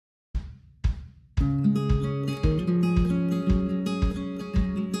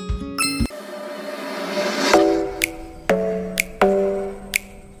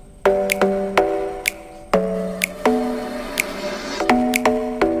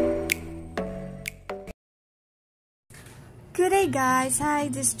guys, hi,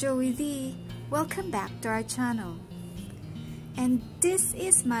 this is Joey D. Welcome back to our channel. And this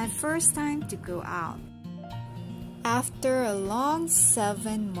is my first time to go out. After a long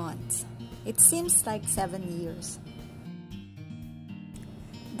 7 months. It seems like 7 years.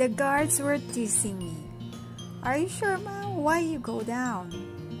 The guards were teasing me. Are you sure, Ma? Why you go down?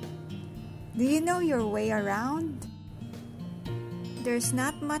 Do you know your way around? There's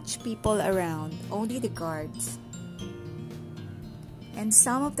not much people around, only the guards. And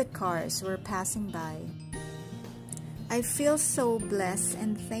some of the cars were passing by. I feel so blessed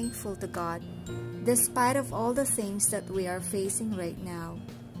and thankful to God, despite of all the things that we are facing right now,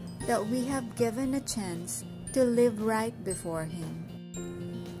 that we have given a chance to live right before Him.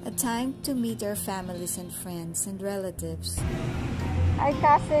 A time to meet our families and friends and relatives. Hi,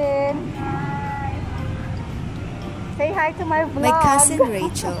 cousin. Hi. Say hi to my vlog. My cousin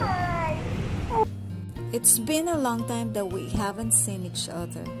Rachel. Hi. It's been a long time that we haven't seen each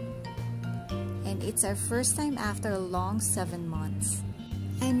other. And it's our first time after a long 7 months.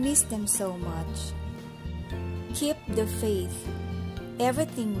 I miss them so much. Keep the faith.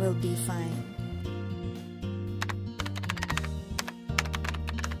 Everything will be fine.